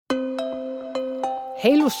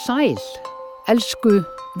Heil og sæl, elsku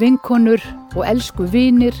vinkonur og elsku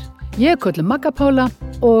vinir. Ég köllu Magga Pála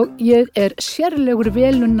og ég sérlegur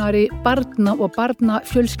velunnari barna og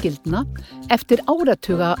barnafjölskyldna eftir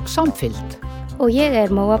áratuga samfylgd. Og ég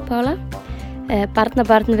Móa Pála,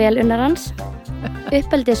 barnabarn velunnarans,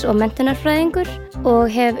 uppeldis- og menntunarfræðingur og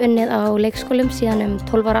hef unnið á leikskólum síðan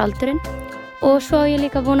 12 ára aldurinn. Og svo ég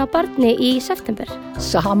líka von á barni í september.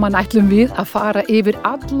 Saman ætlum við að fara yfir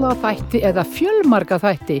alla þætti eða fjölmarga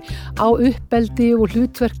þætti á uppeldi og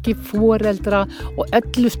hlutverki foreldra og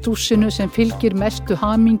öllu stússinu sem fylgir mestu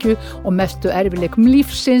hamingju og mestu erfileikum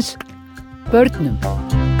lífsins, börnum.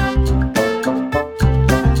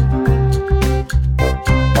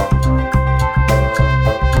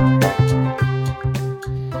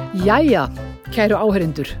 Jæja, kæru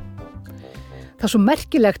áheyrendur. Það svo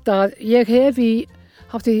merkilegt að ég hef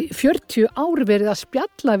haft í 40 ár verið að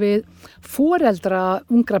spjalla við foreldra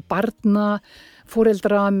ungra barna,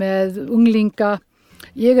 foreldra með unglinga.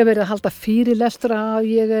 Ég hef verið að halda fyrirlestra,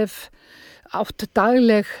 ég hef átt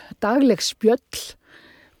dagleg spjöll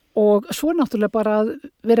og svo náttúrulega bara að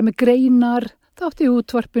vera með greinar, þátt í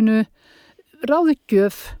útvarpinu,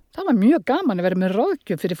 ráðgjöf. Það var mjög gaman að vera með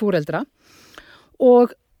ráðgjöf fyrir foreldra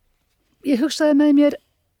og ég hugsaði með mér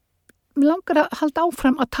langar að halda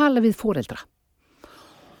áfram að tala við foreldra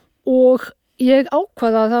og ég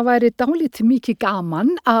ákvaða að það væri dálítið mikið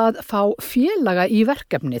gaman að fá félaga í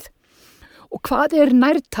verkefnið og hvað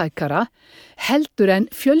nærtækara heldur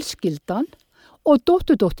en fjölskyldan og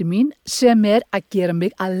dótturdóttir mín sem að gera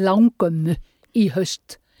mig að langömmu í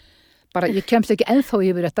haust. Bara ég kemst ekki ennþá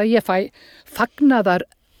yfir þetta, ég fæ fagnaðar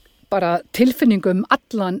bara tilfinningum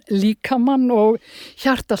allan líkamann og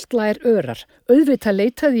hjartaslær örar. Auðvitað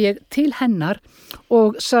leitaði ég til hennar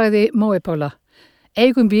og sagði Mói Pála,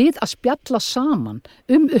 eigum við að spjalla saman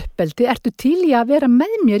uppeldi, ertu til í að vera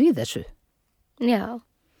með mér í þessu? Já,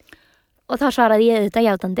 og þá svaraði ég þetta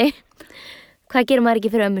játandi. Hvað gerir maður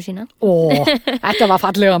ekki fyrir ömmu sína? Þetta var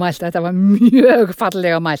fallega mælt, þetta var mjög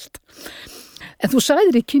fallega mælt. En þú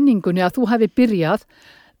sagðir í kynningunni að þú hafi byrjað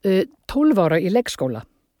 12 ára í leikskóla.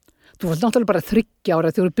 Þú varst náttúrulega bara 3 ára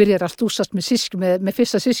þegar þú byrjar að stúsast með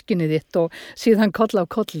fyrsta systkini þitt og síðan koll af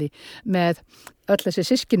kolli með öll þessi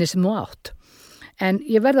systkini sem þú átt. En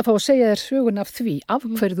ég verð að fá að segja þér sögun af því af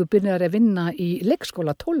hverju þú byrjar að vinna í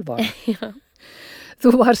leikskóla 12 ára. Já.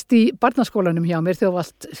 Þú varst í barnaskólanum hjá mér þegar þú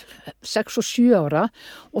varst 6 og 7 ára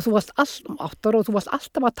og þú varst 8 ára og þú varst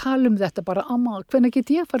alltaf að tala þetta bara, amma, hvenær get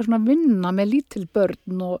ég farið svona að vinna með lítil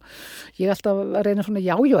börn og ég alltaf að reyna svona,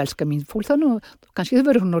 já, elska mín, fólk það nú, kannski þau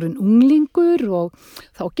verður hún orðin unglingur og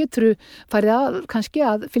þá getur þú farið að, kannski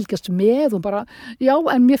að fylgjast með og bara, já,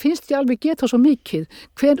 en mér finnst ég alveg geta svo mikið,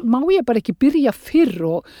 má ég bara ekki byrja fyrr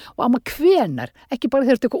og amma hvenar, ekki bara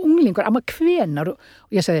þegar þú eitthvað unglingur, amma hvenar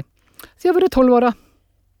og ég segi, þegar verður 12 ára.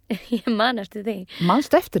 Ég man eftir því.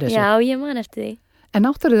 Manst eftir þessu? Já, ég man eftir því. En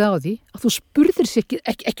áttar þið á því að þú spurðir sig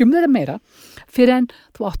ekki þetta meira fyrir en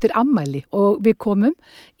þú áttir ammæli og við komum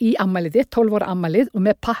í ammælið þitt, 12 ára ammælið og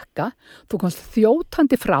með pakka, þú komst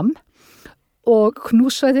þjótandi fram og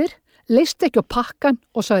knúsaðir, leist ekki á pakkan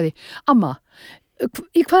og sagði, amma,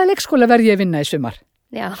 í hvaða leikskóla verð ég að vinna í sumar?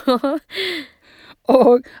 Já.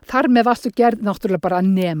 Og þar með varstu gerð náttúrulega bara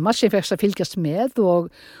að nema sem fegst að fylgjast með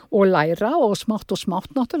og læra og smátt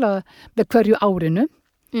náttúrulega með hverju árinu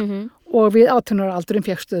og við 18 ára aldurinn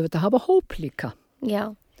fegstu að hafa hóp líka.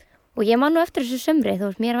 Já, og ég man nú eftir þessu sumri,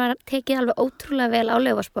 þú veist, mér var tekið alveg ótrúlega vel á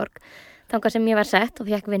Laufásborg þangað sem ég var sett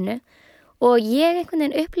og fekk vinnu og ég einhvern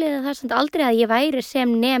veginn upplýði það samt aldrei að ég væri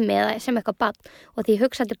sem nemi eða sem eitthvað barn og því ég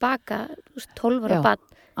hugsaði tilbaka 12 ára barn.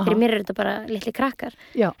 Fyrir mér þetta bara litli krakkar.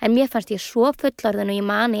 Já. En mér fannst ég svo fullorðin og ég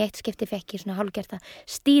man í eitt skipti fekk ég svona hálfgert að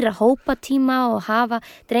stýra hópatíma og hafa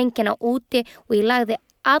drengina úti og ég lagði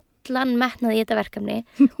allan metnað í þetta verkefni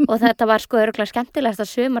og þetta var sko örugglega skemmtilegasta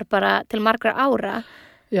sumar bara til margra ára.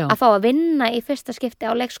 Já. Að fá að vinna í fyrsta skipti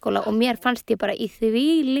á leikskóla og mér fannst ég bara í því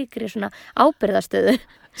líkri svona ábyrgðastöðu.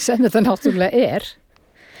 Sem þetta náttúrulega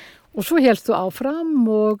Og svo hélst þú áfram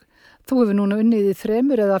og þú hefur núna unnið í 3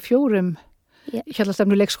 eða 4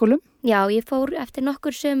 Hjallastefnu leikskólum? Já, ég fór eftir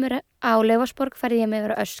nokkur sömur á Laufásborg, færði ég mig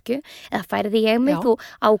vera Öskju, eða færði ég mig, þú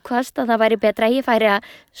ákvast að það væri betra að ég færi að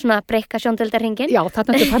svona breyka sjóndeildarhringinn. Já,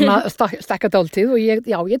 þarna ertu farin að stekka dálítið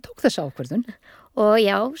og ég tók þessa ákvörðun. Og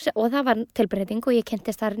já, og það var tilbreyting og ég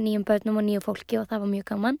kynntist þar nýjum börnum og nýju fólki og það var mjög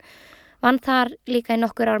gaman. Vann þar líka í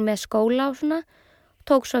nokkur ár með skóla og svona,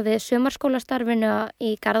 tók svo við sumarskólastarfinu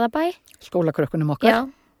í Garðabæ. Skólakrökkunum okkar.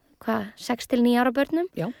 Já, 6 til 9 ára börnum.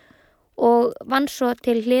 Já. Og vann svo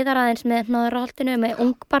til hliðar aðeins með Hnoðraholtinu með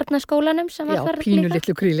ungbarnaskólanum sem var þar líka. Já, pínu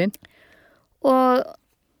litlu krílin. Og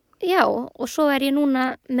já, og svo ég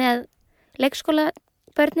núna með leikskóla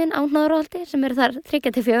börnin á Hnoðraholti sem eru þar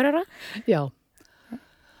 3-4 ára. Já.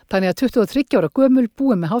 Þannig að 23 ára gömul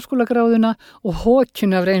búið með háskólagráðuna og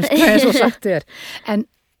hókjun af reynslu eins og sagt er. En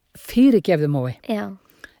fyrirgefðu Mói. Já.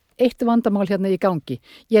 Eitt vandamál hérna í gangi.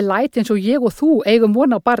 Ég læt eins og ég og þú eigum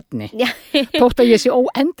von á barni. Já. Þótt að ég sé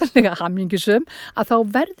óendanlega hamingjusum að þá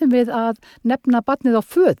verðum við að nefna barnið á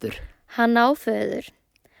föður. Hann á föður.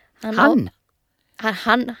 Hann?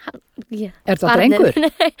 Já. Er það drengur?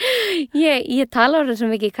 Nei, ég tala orðið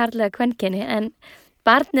svo mikið karlega kvenkenni en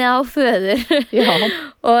barnið á föður. Já.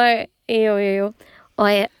 Og, jú. Og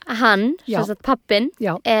hann, Já. svo að pappin,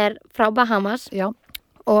 Já. er frá Bahamas Já.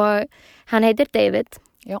 og hann heitir David.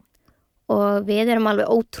 Já. Og við erum alveg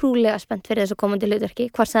ótrúlega spennt fyrir þessu komandi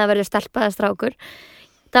hlutverki, hvort sem það verður stelpa eða strákur.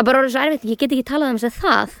 Það er bara orðið svo erfitt, ég get ekki talað sem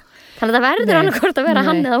það. Þannig að það verður annarkvort að vera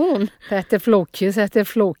hann eða hún. Þetta er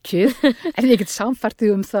flókið, en ég get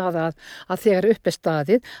samfærtið um það að þegar upp er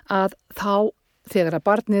staðið að þá, þegar að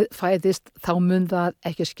barnið fæðist, þá mun það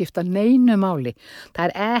ekki skipta neinu máli. Það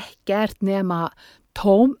er ekkert nema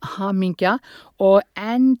tóm hamingja og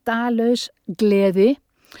endalaus gleði.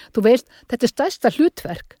 Þú veist, þetta er stærsta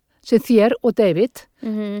hlutverk sem þér og David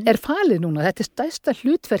er falið núna. Þetta er stærsta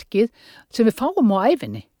hlutverkið sem við fáum á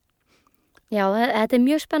ævinni. Já, þetta er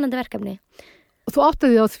mjög spennandi verkefni. Og þú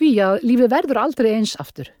áttaði á því að lífið verður aldrei eins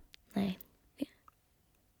aftur. Nei.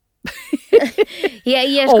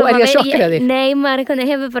 Er ég að sjokkera þig? Nei, maður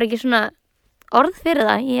hefur bara ekki svona orð fyrir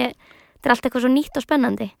það. Þetta er allt eitthvað svo nýtt og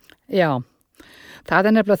spennandi. Já,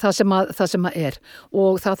 það er nefnilega það sem að er.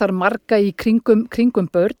 Og það þarf marga í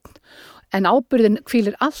kringum börn. En ábyrðin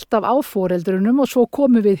hvílir alltaf á foreldrunum og svo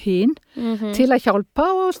komum við hinn til að hjálpa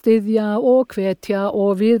og styðja og hvetja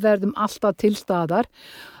og við verðum alltaf til staðar.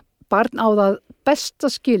 Barn á það besta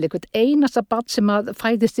skil, eitthvað einasta barn sem að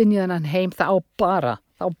fæðist inn í þennan heim, það á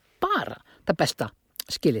bara það besta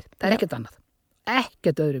skilið. Það er ekkert annað,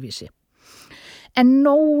 ekkert öðruvísi. En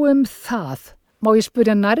nóg það, má ég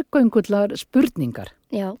spyrja nærgöngullar spurningar?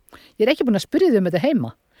 Já. Ég er ekki búin að spyrja þig um þetta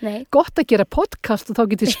heima. Nei. Gott að gera podcast og þá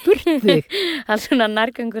get ég spurt þig. Alls svona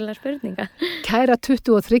nærgöngulega spurninga. Kæra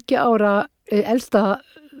 23 ára elsta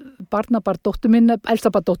barnabarn dóttur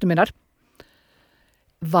minnar.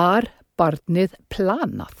 Var barnið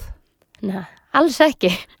planað? Nei, alls ekki.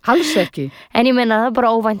 Alls ekki? En ég meina það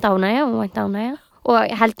bara óvænt ánægja.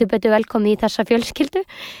 Og heldur betur velkomni í þessa fjölskyldu.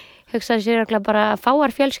 Hugsaði sér örugglega bara fáar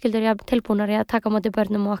fjölskyldur tilbúnar í að taka á móti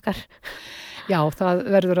börnum og okkar. Já, það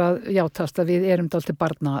verður að játast að við erum dálítið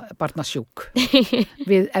barnasjúk.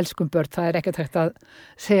 Við elskum börn, það er ekkert hægt að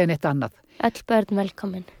segja neitt annað. Öll börn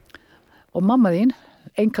velkomin. Og mamma þín,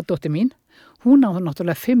 einkadóttir mín, hún á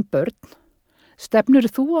náttúrulega 5 börn. Stefnir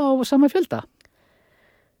þú á sama fjölda?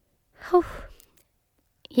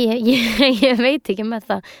 Ég veit ekki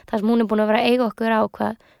með það. Það sem hún er búin að vera að eiga okkur á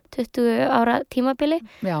 20 ára tímabili.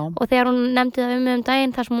 Já. Og þegar hún nefndi það um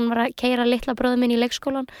daginn þar sem hún var að keyra litla bróður minn í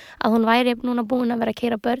leikskólan að hún væri núna búin að vera að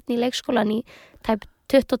keyra börn í leikskólan í tæp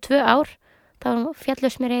 22 ár þá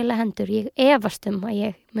fjallust mér eiginlega hendur. Ég efast að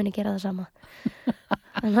ég muni gera það sama.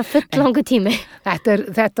 Þannig að full langu tími.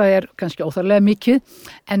 Þetta er kannski óþarlega mikið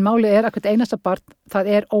en málið er að hvert einasta barn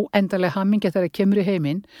það er óendanlega hamingja þegar það kemur í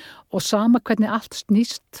heiminn og sama hvernig allt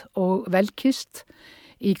snýst og velkist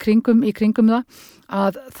í kringum það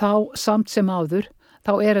að þá samt sem áður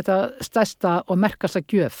þá er þetta stærsta og merkasta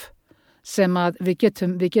gjöf sem að við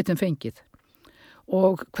getum fengið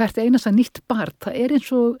og hvert einasta nýtt barn það er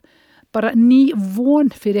eins og bara ný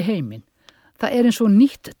von fyrir heiminn það er eins og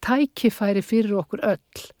nýtt tækifæri fyrir okkur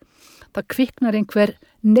öll það kviknar einhver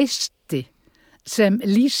neisti sem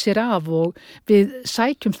lýsir af og við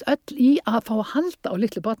sækjumst öll í að fá að halda á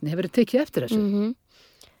litlu barni hefur þið tekið eftir þessu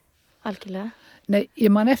Algjörlega. Nei, ég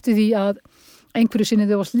man eftir því að einhverju sinni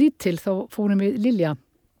þegar varst lítil þá fórum við Lilja,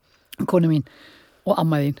 konu mín og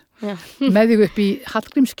amma þín með þig upp í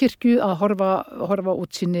Hallgrímskirkju að horfa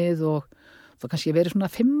útsýnið og það kannski verið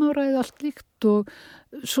svona 5 ára eða allt líkt og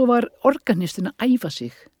svo var organistin að æfa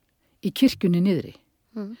sig í kirkjunni niðri.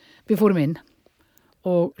 Við fórum inn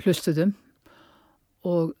og hlustuðum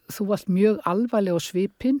og þú varst mjög alvarleg á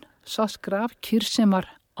svipinn, satt graf kyrr sem var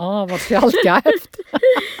var sjaldgæft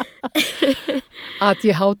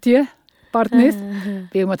ADHD barnið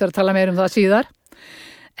við höfum að tala meira um það síðar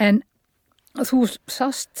en þú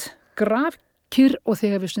sast grafkyrr og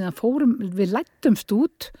þegar við fórum við lættumst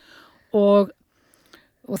út og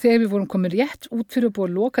þegar við vorum komin rétt út fyrir að búið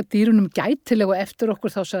að loka dýrunum gætilega og eftir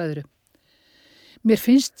okkur þá sagðiru mér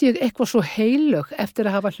finnst ég eitthvað svo heilög eftir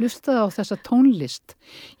að hafa hlustað á þessa tónlist.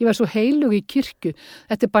 Ég var svo heilög í kirkju.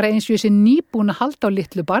 Þetta er bara eins og ég sé nýbúin að halda á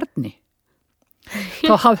litlu barni.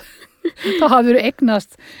 Þá þá hafður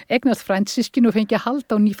eignast frændsískin og fengið að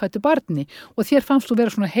halda á nýfættu barni og þér fannst þú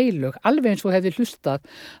vera svona heilög, alveg eins og hefði hlustað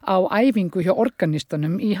á æfingu hjá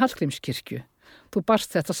organistanum í Hallgrímskirkju. Þú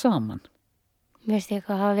barst þetta saman. Mér veist ég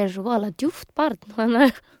eitthvað hafa verið svo voðalega djúpt barn, þannig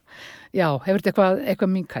að Já, hefur þetta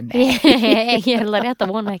eitthvað minnkað? ég held að rétt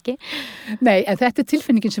að vona ekki. Nei, en þetta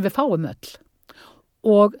tilfinningin sem við fáum öll.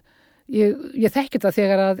 Og ég þekki þetta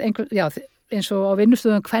þegar að eins og á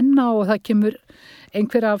vinnustöðum kvenna og það kemur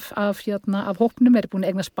einhver af hópnum búin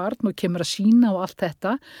að eignast barn og kemur að sína og allt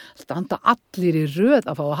þetta, standa allir í röð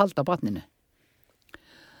að fá að halda barninu.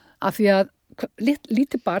 Af því að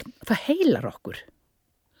lítið barn, það heilar okkur.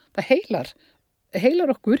 Það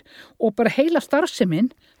heilar okkur og bara heila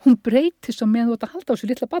starfsemin, hún breytist á meðan þú ert að halda á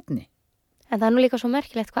þessu litla barni. En það líka svo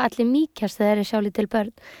merkilegt hvað allir mýkjast þegar þeir eru sjálf lítil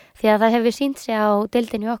börn. Því að það hefur sýnt sig á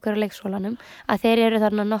deildinni okkur á leikskólanum að þeir eru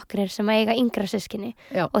þarna nokkrir sem eiga yngra systkini.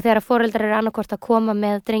 Já. Og þegar foreldrar eru annarkvort að koma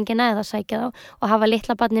með drengina eða sækja þá og hafa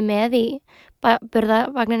litla barni með í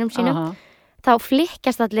burðavagninum sínum, þá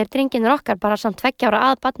flikkjast allir drenginir okkar bara samt 2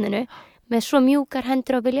 ára að barninu með svo mjúkar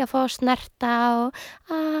hendur og vilja að fá að snerta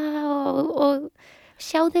og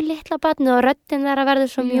sjáðu litla barni og röddin þeirra verður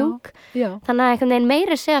svo mjúk. Já. Þannig að einhvern veginn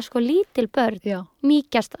meiri segja sko lítil börn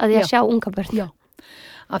mýkjast að því að sjá unga börn. Já,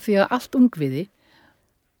 af því að allt ungviði,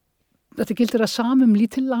 þetta gildir að samum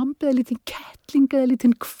lítil lamb eða lítil kettling eða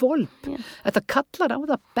lítil kvolp. Já. Þetta kallar á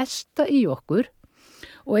það besta í okkur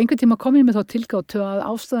og einhvern tíma kom ég með þá tilgátu að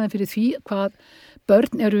ástæðan fyrir því hvað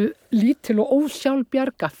börn eru lítil og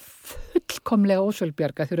ósjálfbjarga, fullkomlega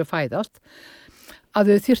ósjálfbjarga þegar þau fæðast,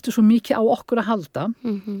 að þau þyrftu svo mikið á okkur að halda,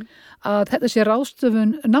 að þetta sé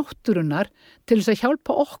ráðstöfun náttúrunnar til þess að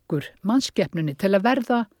hjálpa okkur, mannskepnunni, til að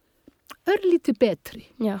verða örlítið betri.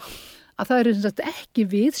 Já. Að það eru ekki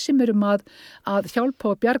við sem erum að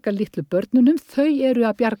hjálpa og bjarga litlu börnunum, þau eru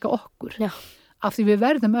að bjarga okkur. Já. Af því við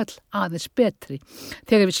verðum öll aðeins betri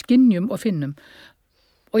þegar við skynjum og finnum.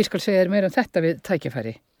 Og ég skal segja þér meira þetta við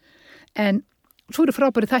tækifæri. En svo eru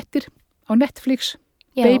frábæri þættir á Netflix,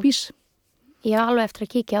 Babies. Ég er alveg eftir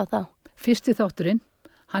að kíkja á þá. Fyrsti þátturinn,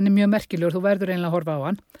 hann er mjög merkilegur, þú verður einlega að horfa á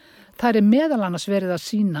hann. Það er meðal annars verið að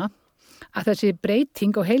sýna að þessi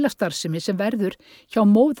breyting á heilastarfsemi sem verður hjá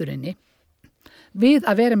móðurinni við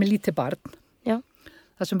að vera með lítið barn. Já.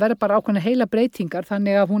 Það sem verður bara ákveðna heila breytingar,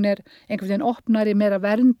 þannig að hún er einhvern veginn opnari, meira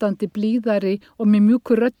verndandi, blíðari og með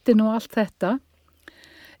mjúkur röddin og allt þetta.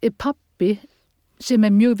 Pabbi sem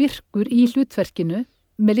er mjög virkur í hlutverkinu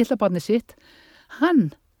með litla barnið sitt,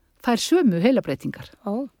 hann fær sömu heilabreitingar.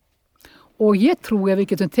 Og ég trú ef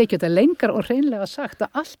við getum tekið þetta lengra og hreinlega sagt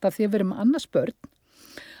að alltaf því að við erum annars börn,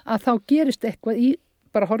 að þá gerist eitthvað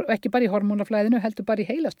ekki bara í hormónaflæðinu, heldur bara í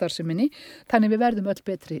heilastarfseminni, þannig við verðum öll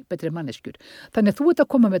betri manneskjur. Þannig að þú ert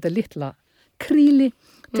að koma með þetta litla kríli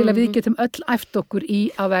til að við getum öll æft okkur í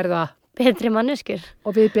að verða betri manneskjur.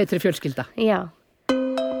 Og við betri fjölskylda. Já.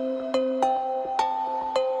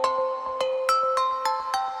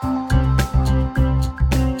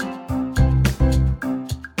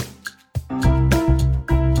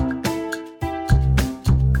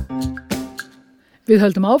 Við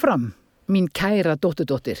höldum áfram, mín kæra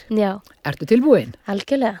dótturdóttir. Já. Ertu tilbúin?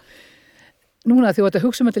 Algjörlega. Núna því að þetta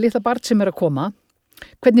hugsa um þetta litla barn sem er að koma,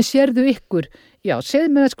 hvernig sérðu ykkur? Já,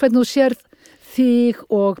 segðu mér þess hvernig þú sérð þig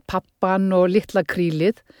og pappan og litla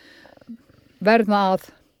krílið verða að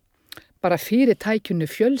bara fyrirtækjunu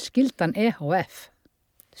fjölskyldan EHF.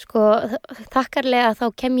 Sko, þakkarlega þá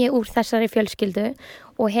kem ég úr þessari fjölskyldu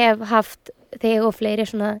og hef haft þig og fleiri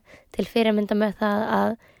svona til fyrirmynda með það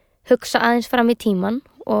að hugsa aðeins fram í tíman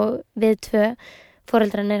og við 2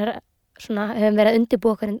 foreldrarnir svona höfum verið að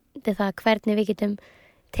undirbúa okkur undir það hvernig við getum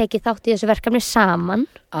tekið þátt í þessu verkefni saman.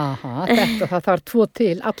 Aha, það þarf 2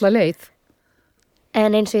 til, alla leið.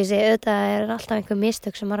 En eins og ég segi, auðvitað er alltaf einhver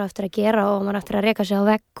mistök sem maður á eftir að gera og maður á eftir að reka sig á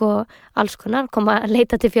vegg og alls konar, koma að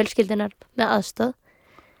leita til fjölskyldunar með aðstoð.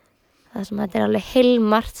 Það sem þetta er alveg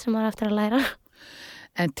heilmargt sem maður á eftir að læra.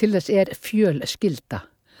 En til þess er fjölskylda.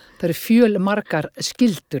 Það eru fjölmargar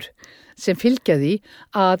skyldur sem fylgja því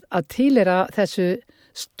að tilheyra þessu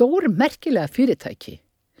stórmerkilega fyrirtæki.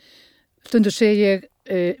 Stundu segi ég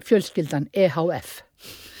fjölskyldan EHF.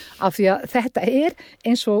 Af því að þetta er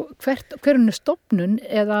eins og hverjum stofnun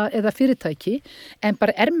eða fyrirtæki en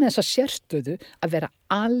bara er með þessa sérstöðu að vera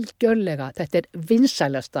algjörlega, þetta er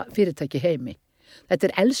vinsælasta fyrirtæki heimi.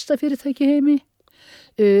 Þetta er elsta fyrirtæki heimi.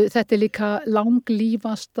 Þetta er líka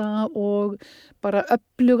langlífasta og bara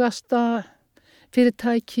öflugasta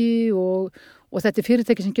fyrirtæki og þetta er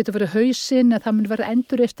fyrirtæki sem getur verið hausinn eða það mun verið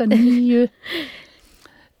endurreist að nýju.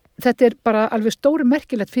 Þetta er bara alveg stóru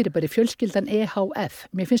merkilegt fyrirbæri, fjölskyldan EHF.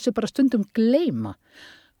 Mér finnst þau bara stundum gleyma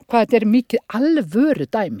hvað þetta er mikið alvöru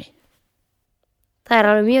dæmi. Það er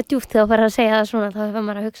alveg mjög djúpt þegar þú fara að segja það svona, þá er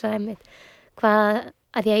maður að hugsa einmitt hvað,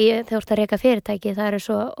 að því að þegar þú ert að reka fyrirtæki, það eru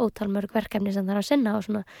svo ótalmörg verkefni sem það er að sinna og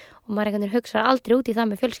svona, og maður einhvern veginn hugsa aldrei út í það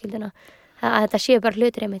með fjölskylduna, að þetta séu bara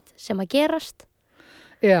hlutir einmitt sem að gerast.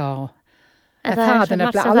 Já. En það er svona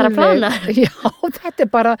margt sem það er að plana. Já,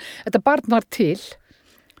 þetta barn var til.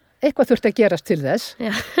 Eitthvað þurfti að gerast til þess.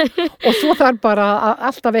 Já. Og svo þarf bara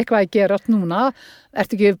alltaf eitthvað að gerast núna.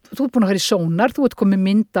 Þú ert búin að höra í Sónar, þú ert komið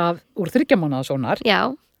mynd úr 3 mánaða Sónar.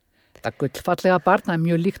 Já. Það gullfallega barn, það er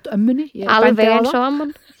mjög líkt ömmunni. Alveg eins og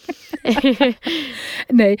amman.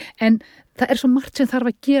 Nei, en það er svo margt sem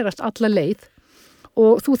þarf að gerast alla leið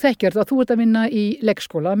og þú þekkir það, þú ert að vinna í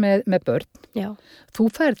leikskóla með börn. Já. Þú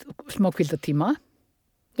færð smá hvíldartíma.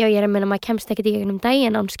 Já, ég er að meina að maður kemst ekkert í gegnum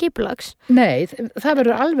daginn án skipulags. Nei, það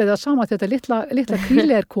verður alveg það sama að þetta litla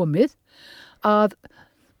hvíli er komið að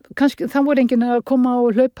kannski það voru enginn að koma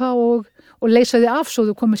og hlaupa og leysa þig af svo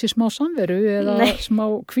þú komið sér smá samveru eða smá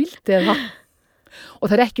hvíld eða og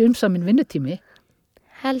það er ekki umsamin vinnutími.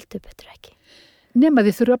 Heldur betur ekki. Nema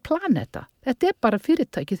þið þurfa að plana þetta. Þetta er bara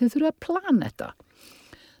fyrirtæki, þið þurfa að plana þetta.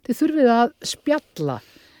 Þið þurfið að spjalla.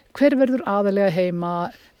 Hver verður aðalega heima?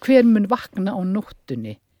 Hver mun vakna á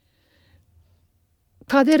nóttunni?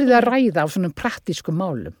 Hvað eru þið að ræða á svona praktískum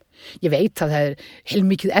málum? Ég veit að það er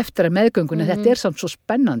heilmikið eftir að meðgöngunni, þetta er samt svo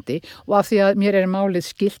spennandi og af því að mér er málið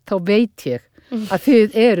skilt þá veit ég að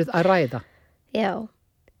þið eruð að ræða. Já.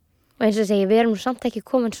 Og eins og segi, við erum samt ekki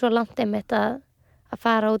komin svo langt einmitt að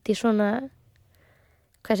fara út í svona,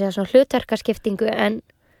 svona hlutverkaskiptingu en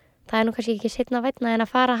það er nú kannski ekki seinna vænna en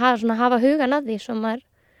að fara að hafa hugan að því sem maður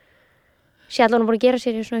sé allan búin að gera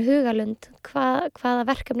sér í svona hugalund hvaða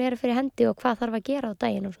verkefni eru fyrir hendi og hvað þarf að gera á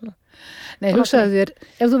daginn og svona. Nei, hugsaðu þér,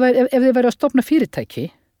 ef þið væri að stofna fyrirtæki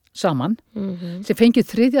saman sem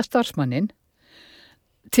fengið 3. starfsmannin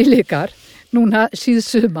til ykkar núna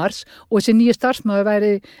síðsumars og þessi nýja starfsmaður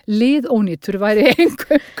væri liðónýtur, væri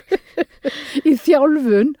eingöngu í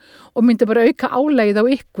þjálfun og myndi bara auka álægið á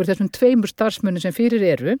ykkur þessum 2 starfsmönnum sem fyrir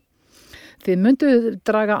eru. Þið myndu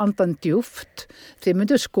draga andan djúpt, þið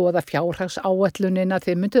myndu skoða fjárhagsáætlunina,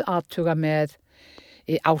 þið myndu athuga með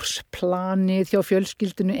ársplanið hjá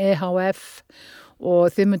fjölskyldinu EHF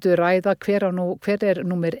og þið myndu ræða hver er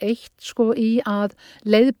númer 1 sko í að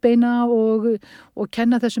leiðbeina og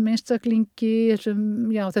kenna þessum einstaklingi,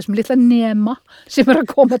 þessum litla nema sem er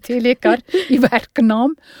að koma til ykkar í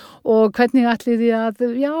verknám og hvernig ætlið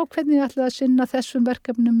þið að sinna þessum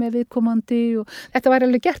verkefnum með viðkomandi og þetta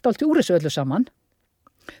væri alveg gert allt úr þessu öllu saman.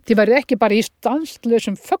 Þið væri ekki bara í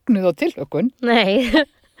stanslausum fögnuð og tilhökun. Nei.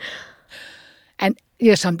 En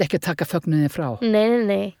ég er samt ekki að taka fögnuðin frá.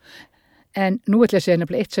 Nei. En nú ætla ég að segja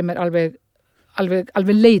nefnilega eitt sem er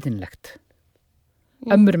alveg leiðinlegt.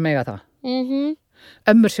 Ömmur mega það.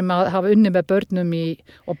 Ömmur sem hafa unnið með börnum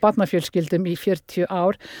og barnafjölskyldum í 40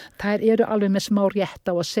 ár, þær eru alveg með smá rétt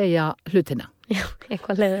á að segja hlutina. Já,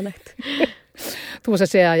 eitthvað leiðilegt. Þú varst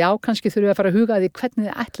að segja, já, kannski þurfum við að fara að huga því hvernig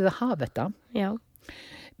þið ætlið að hafa þetta. Já.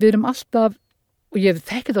 Við erum alltaf, og ég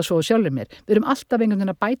þekki það svo sjálfur mér, við erum alltaf einhvern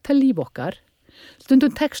veginn að bæta líf okkar,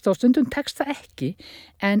 stundum teksta og stundum teksta ekki,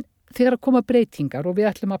 en þegar að koma breytingar og við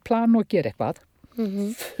ætlum að plana og gera eitthvað,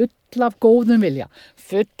 full af góðum vilja,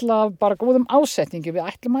 full af bara góðum ásetningi, við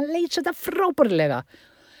ætlum að leysa þetta frábærlega.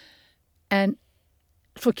 En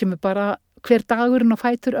svo kemur bara hver dagurinn og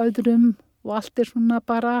fætur öðrum og allt er svona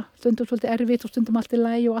bara stundum svolítið erfitt og stundum allt í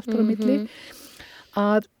lagi og allt er á milli.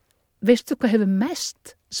 Að veistu hvað hefur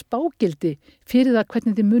mest spágildi fyrir það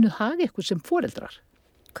hvernig þið munuð haga ykkur sem foreldrar?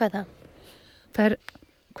 Hvað er það? Það er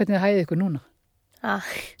hvernig þið hagið ykkur núna.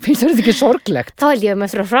 Finnst þetta ekki sorglegt? Þá held ég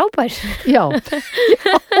með frá frábær. Já.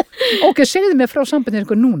 Ok, segðu mig frá sambandinu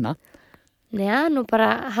ykkur núna. Já, nú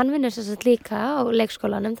bara, hann vinnur þess að líka á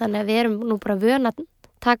leikskólanum, þannig að við erum nú bara vön að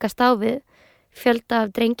takast á við fjölda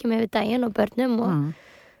af drengjum yfir daginn og börnum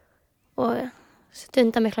og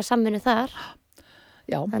stunda mikla samvinnu þar.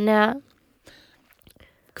 Já. Þannig að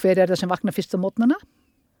hver er það sem vaknar fyrst á mótnana?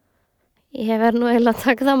 Ég verð nú eiginlega að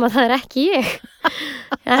taka það að það er ekki ég.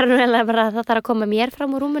 Það er nú eiginlega bara að það þarf að koma mér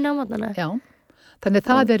fram úr rúminu á mótnana. Já, þannig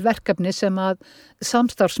það er verkefni sem að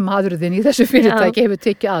samstarfsmaðurðin í þessu fyrirtæki hefur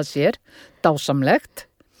tekið að sér, dásamlegt.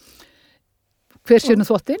 Hver sér nú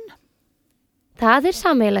þvottinn? Það er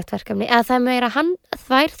sameiginlegt verkefni, eða það er meira hann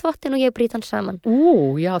þvær þvottinn og ég brýt hann saman.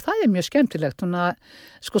 Já, það er mjög skemmtilegt.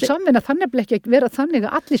 Sko samvinna þannig ekki að vera þannig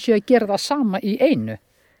að allir séu að gera það sama í einu.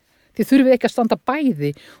 Þið þurfið ekki að standa bæði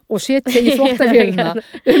og setja í þvottavélina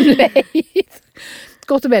leið.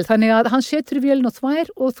 Gott og vel, þannig að hann setur í vélina og þvær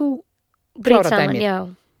og þú klárar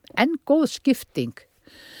dæmið. En góð skipting.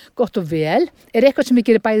 Gott og vel. Er eitthvað sem við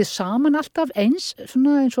gerum bæði saman alltaf eins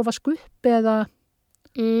og vasku upp eða?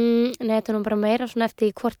 Nei, þetta nú bara meira svona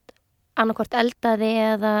eftir annarkvort eldaði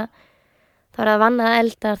eða þá að vannaða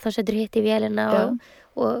eldar, þá setur hitt í vélina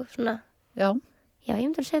og svona. Já. Já, ég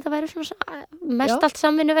myndi að segja að það væri svona mest allt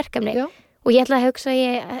samvinnu verkefni. Já. Og ég ætla að hugsa að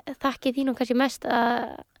ég þakki þínu kannski mest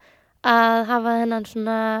að hafa þennan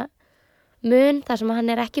svona mun þar sem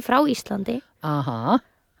hann ekki frá Íslandi. Aha.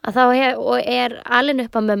 Að þá er alinn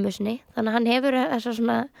upp að mömmu sinni, þannig að hann hefur þessa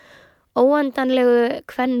svona óendanlegu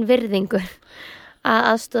kvenvirðingu að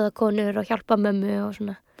aðstöða konur og hjálpa mömmu og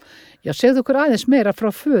svona. Já, segðu okkur aðeins meira frá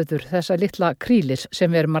föður þessa litla krílis sem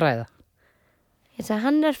við erum að ræða.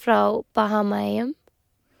 Hann er frá Bahamaeyjum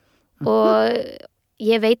og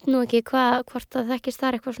ég veit nú ekki hvort að þekkist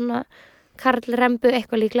þar eitthvað svona Karl Rembu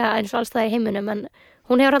eitthvað líklega eins og alls það í heiminum, en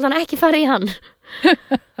hún hefur allan ekki farið í hann.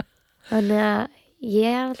 Þannig að ég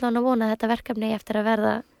er allan að vona að þetta verkefni eftir að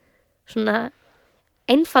verða svona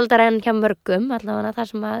einfaldar en hjá mörgum, allavega þar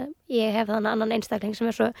sem að ég hef þannig annan einstakling sem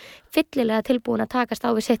er svo fyllilega tilbúin að takast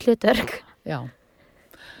á við sitt hlutverk. Já,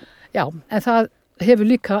 en það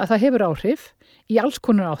hefur áhrif í alls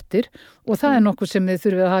konar áttir og það er nokkuð sem þið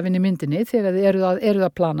þurfið að hafa inn í myndinni þegar þið eruð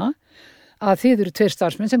að plana að þið eru 2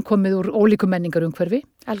 starfsmenn sem komið úr ólíkum menningarumhverfi,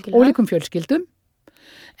 ólíkum fjölskyldum,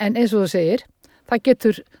 en eins og þú segir, það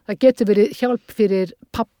getur verið hjálp fyrir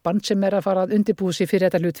pappan sem er að fara að undirbúa sig fyrir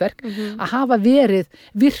þetta hlutverk, að hafa verið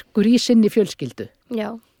virkur í sinni fjölskyldu. Já.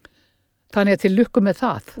 Þannig að til lukku með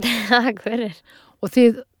það. Takk fyrir.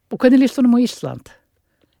 Og hvernig líst honum á Ísland?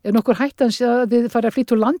 Er nokkur hættans að þið fara að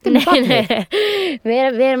flytja úr landi með barnið? Nei,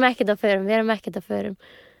 við erum ekkert að förum.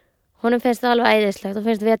 Honum finnst það alveg æðislegt og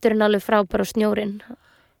finnst veturinn alveg frábær og snjórinn.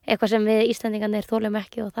 Eitthvað sem við Íslendingarnir þolum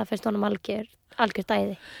ekki og það finnst honum algjört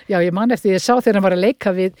æði. Já, ég man eftir, ég sá þegar hann var að leika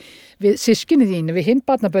við systkini þínu, við hinn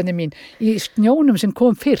barnabönni mín í snjónum sem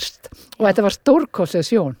kom fyrst og þetta var stórkostleg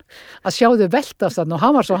sjón að sjá þau veltast þarna og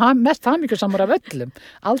hann var svo mest hamingjusamur af öllum.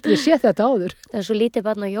 Aldrei séð þetta áður. Það er svo lítið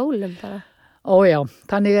barn á jólum bara. Ó já,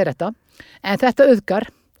 þannig er þetta. En þetta auðgar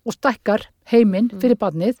og stækkar heiminn fyrir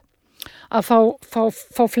barnið að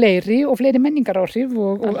fá fleiri og fleiri menningaráhrif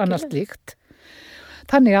og annars slíkt.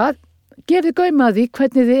 Þannig að gefið gaum að því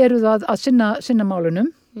hvernig þið eruð að sinna málunum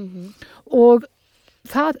og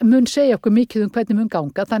það mun segja okkur mikið hvernig mun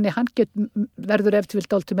ganga, þannig hann verður eftir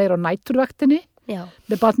vilt alltaf meira á næturvaktinni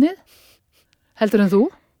með barnið. Heldur en þú?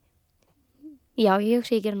 Já, ég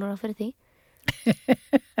hugsa ég gera núna fyrir því.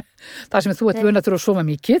 Það sem þú ert vön að þurfa að sofa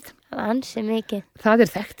mikið. Ansi mikið. Það er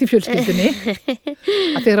þekkt í fjölskyldunni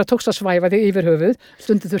að þegar það tókst að svæfa þig yfir höfuð,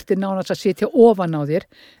 stundu þurfti nánast að sitja ofan á þér,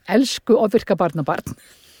 elsku ofvirka barnabarn.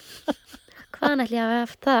 Hvaðan ætli ég að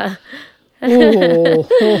hafa það?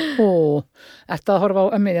 Ertu að horfa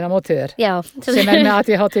á ömmiðina á móti þér? Já. Sem er með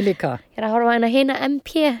ADHD líka? Ég er að horfa á hina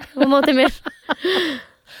MP á móti mér.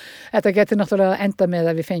 Þetta getur náttúrulega enda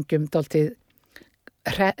með að við fengjum dálítið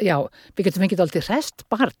við getum fengið dálítið rest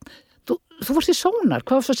barn. Þú fórst í sónar,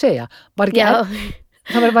 hvað varst að segja?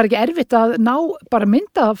 Það var ekki erfitt að ná bara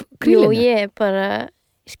mynda af krílinu? Jú, ég bara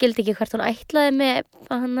skildi ekki hvert hún ætlaði með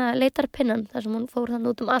leitarpinnan þar sem hún fór þannig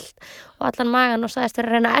út allt og allan magan og sagðist að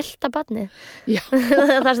reyna að elta barnið.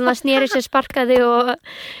 Þar sem það sneri sér, sparkaði og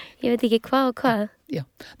ég veit ekki hvað og hvað. Já,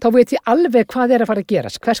 þá veit ég alveg hvað er að fara að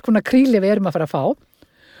gerast, hvers konar kríli við erum að fara að fá.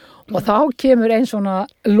 Og þá kemur einn svona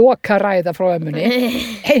lokaræða frá ömmunni,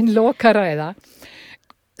 einn lokaræða.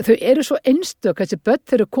 Þau eru svo einstök, þessi börn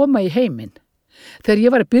þegar koma í heiminn. Þegar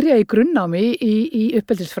ég var að byrja í grunnnámi í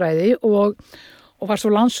uppeldisfræði og var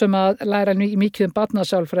svo lánsum að læra mikið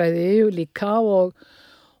barnasálfræði líka og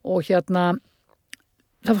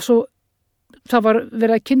það var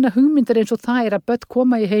verið að kynna hugmyndir eins og það er að börn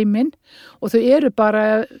koma í heiminn og þau eru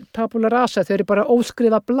bara tabula rasa, þau eru bara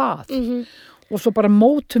óskrifað blað. Og svo bara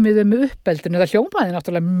mótum við þau með uppeldinu. Það hljómaði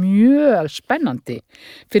náttúrulega mjög spennandi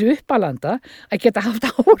fyrir uppalanda að geta haft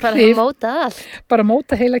áhrif. Bara móta allt. Bara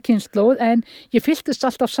móta heila kynslóð, en ég fylltist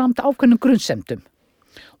alltaf samt ákveðnum grunnsemdum.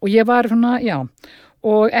 Og ég var svona,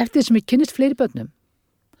 og eftir sem ég kynnist fleiri börnum,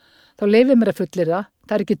 þá leyfið mér að fullyrða,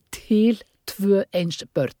 það er ekki til 2 eins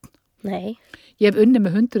börn. Nei. Ég hef unnið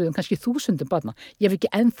með 100, kannski 1000 barna. Ég hef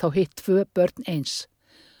ekki ennþá hitt 2 börn eins.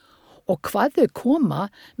 Og hvað þau koma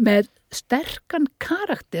með sterkan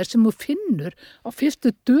karakter sem þú finnur á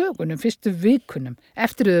fyrstu dögunum, fyrstu vikunum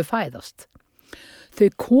eftir þau fæðast. Þau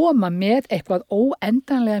koma með eitthvað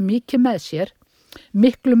óendanlega mikið með sér,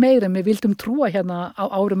 miklu meira en við vildum trúa hérna á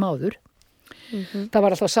árum áður. Það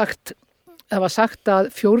var alltaf sagt að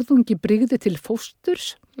 4. brygði til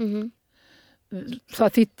fósturs.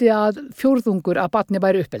 Það þýddi að 4. að barni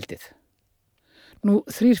væri uppeldið. Nú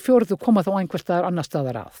 3/4 koma þá einhvers staðar annar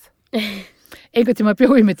staðar að. Einhvern tíma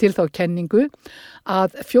bjóði mig til þá kenningu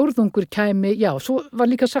að 4. kæmi, svo var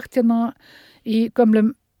líka sagt hérna í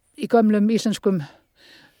gömlum íslenskum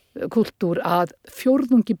kultúr að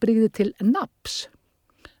fjórðungi brygði til nafns.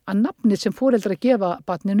 Að nafnið sem foreldrar gefa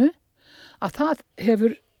barninu, að það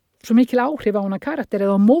hefur svo mikil áhrif á hana karakter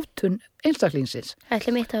eða á mótun einstaklingsins.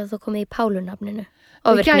 Ætli mitt að þú komið í Pálunafninu.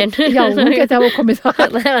 Ofvirknin. Já, hún geti hafa komið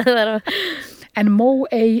það. En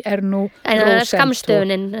Móey nú Rósent. En það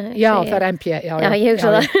skammstöfunin. Já, það MP. Já, ég hugsa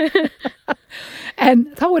það. En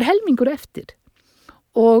þá helmingur eftir.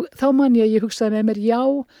 Og þá man ég hugsaði með mér, já,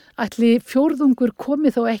 ætli fjórðungur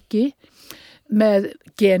komið þá ekki með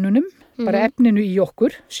genunum, bara efninu í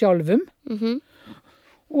okkur, sjálfum.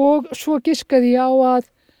 Og svo giskaði ég á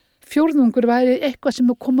að fjórðungur væri eitthvað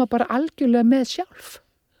sem koma bara algjörlega með sjálf,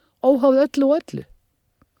 óháð öllu og öllu.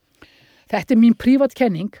 Þetta mín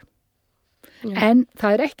prívatkenning, en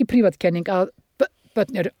það ekki prívatkenning að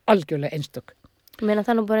börn eru algjörlega einstök. Ég meina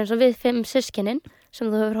það nú bara eins og við 5 systkinin sem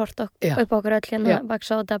þú hefur hort upp okkur öll hérna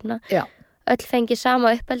Vaxa og Dafna. Já. Öll fengi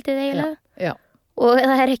sama uppeldið eiginlega. Já. Og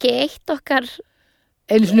það ekki eitt okkar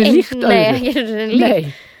einu svona líkt öðru. Nei, ekki einu svona líkt.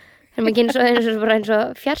 Nei. Það er ekki eins og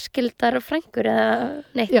fjarskildar frængur eða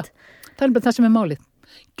neitt. Já, það bara það sem málið.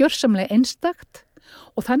 Gjörsamlega einstakt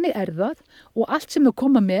og þannig það og allt sem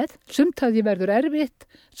koma með, sumt að ég verður erfitt,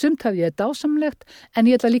 sumt að ég dásamlegt, en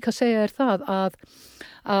ég ætla líka að segja þér það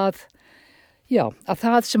að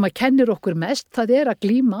það sem að kennir okkur mest, það að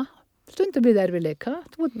glíma stundum við erfiðleika.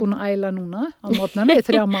 Þú ert búin að æla núna á morgnana í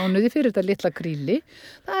 3 mánuði fyrir þetta litla kríli.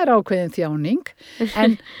 Það ákveðin þjáning,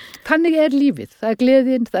 en þannig lífið. Það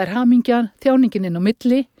gleðin, það hamingjan, þjáningin inn á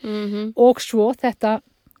milli og svo þetta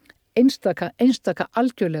einstaka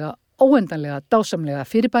algjörlega, óendanlega, dásamlega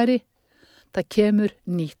fyrirbæri. Það kemur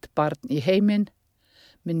nýtt barn í heiminn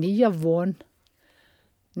með nýja von,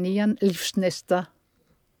 nýjan lífsneista,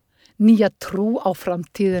 nýja trú á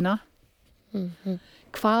framtíðina.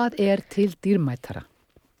 Hvað til dýrmætara?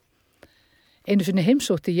 Einu sinni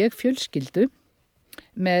heimsótti ég fjölskyldu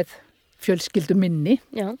með fjölskyldu minni.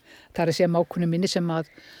 Já. Það að segja mákonu minni sem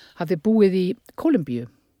hafði búið í Kólumbíu.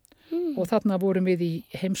 Og þarna vorum við í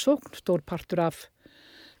heimsókn, stór partur af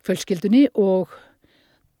fjölskyldunni og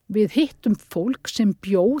við hittum fólk sem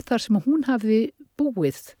bjó þar sem hún hafði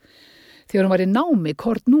búið. Þegar hún var í námi,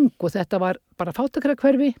 kornung og þetta var bara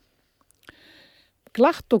fátækrahverfi.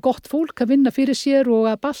 Glatt og gott fólk að vinna fyrir sér og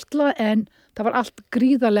að bastla en það var allt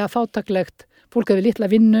gríðarlega fátæklegt. Fólk hefði litla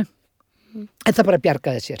vinnu en það bara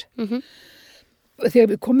bjargaði sér.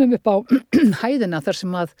 Þegar við komum upp á hæðina þar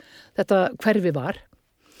sem að þetta hverfi var,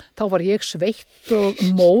 þá var ég sveitt og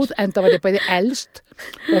móð en það var ég bæði elst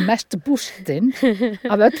og mest bústinn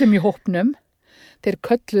af öllum í hópnum. Þeir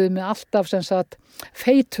kölluðu mig alltaf sem sagt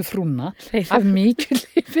feitu frúna af mikil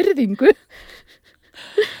virðingu.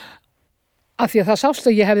 Af því að það sást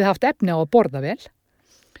að ég hefði haft efni á að borða vel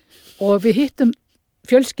og við hittum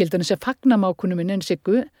fjölskyldunni sem fagnamákunum minn en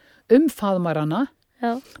Siggu faðmar hana.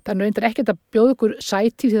 Þannig reyndar ekkert að bjóða ykkur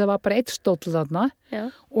sæti því það var bara 1 stóll þarna.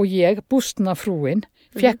 Og ég, bústna frúin,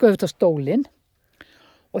 fekk auðvitað stólinn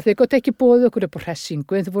og þeir gátu ekki boðið okkur upp á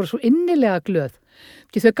hressingu en þeir voru svo innilega glöð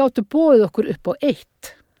því þau gátu boðið okkur upp á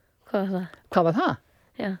 1. Hvað var það?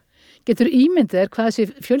 Já. Getur ímyndið hvað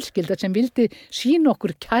þessi fjölskylda sem vildi sýna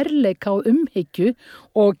okkur kærleika og umhyggju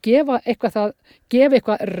og gefa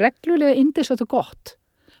eitthvað reglulega yndislegt og gott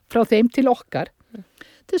frá þeim til okkar.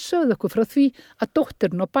 Þau sögðu okkur frá því að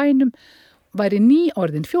dóttirinn á bænum væri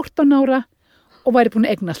nýorðin 14 ára og væri búin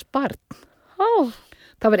að eignast barn.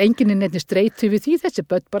 Það var enginn í neinni streitu við því, þessi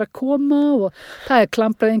börn bara koma og það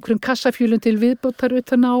klambrað einhverjum kassafjölum til viðbótar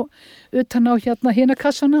utan á hina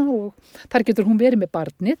kassana og þar getur hún verið með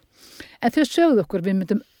barnið. En þau sögðu okkur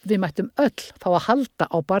við mættum öll fá að halda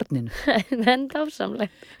á barninu. En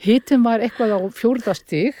dásamlegt. Hitinn var eitthvað á 4.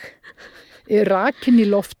 stig, rakinn í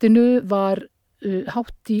loftinu var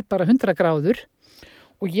hátt í bara 100 gráður.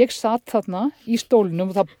 Og ég satt þarna í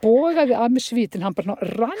stólnum og það bogaði að mig svitin, hann bara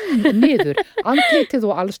rann niður, andlitið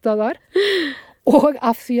og allstaðar og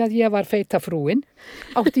af því að ég var feita frúin,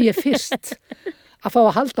 átti ég fyrst að fá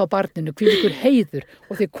að halda á barninu, hvílíkur heiður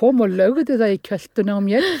og þeir kom og lögðu það í kjöltuna á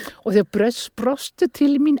mér og þeir brostu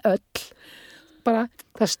til mín öll, bara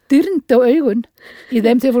það styrndi á augun í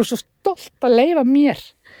þeim, þeir voru svo stolt að leyfa mér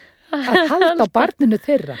að halda á barninu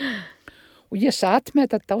þeirra. Og ég satt með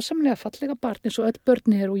þetta dásamlega fallega barn eins og öll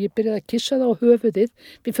börn og ég byrjaði að kissa það á höfuðið.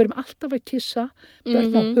 Við förum alltaf að kissa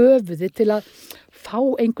börn á höfuðið til að fá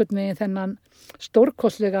einhvern veginn þennan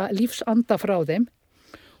stórkostlega lífsanda frá þeim.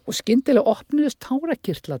 Og skyndilega opnuðust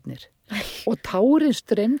tárakirtlarnir. Og tárin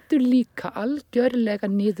streymdu líka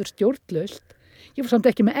algjörlega niður stjórnlaust. Ég var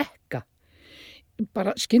samt ekki með ekka.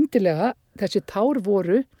 Bara skyndilega þessi tár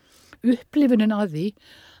voru upplifunin að því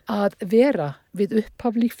að vera við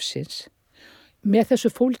upphaf lífsins. með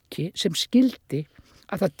þessu fólki sem skildi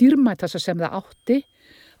að það dýrmætasta sem það átti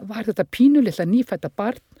var þetta pínulitla nýfædda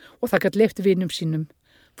barn og það gat leyft vinum sínum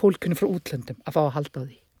fólkinu frá útlöndum að fá að halda á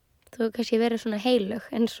því. Þú hefur kannski verið svona heilög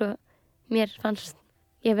eins og mér fannst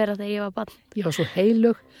ég vera þegar ég var barn. Ég var svo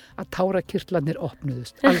heilög að tárakirtlarnir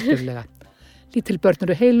opnuðust, algjörlega. Lítil börn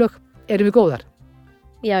eru heilög, erum við góðar?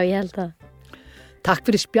 Já, ég held að. Takk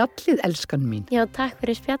fyrir spjallið, elskan mín. Já, takk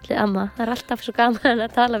fyrir spjallið, amma. Það er alltaf svo gaman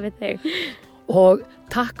að tala við þig. Og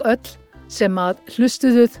takk öll sem að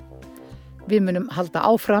hlustuðuð. Við munum halda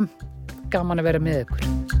áfram. Gaman að vera með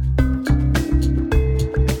ykkur.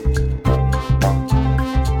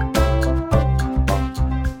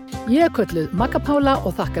 Ég er kölluð Magga Pála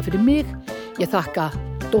og þakka fyrir mig. Ég þakka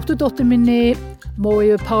dóttur minni,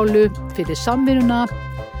 Móiðu Pálu fyrir samvinnuna,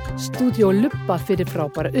 Stúdíó Lubba fyrir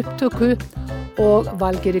frábæra upptöku og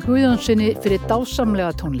Valgeiri Guðjónssoni fyrir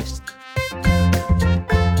dásamlega tónlist.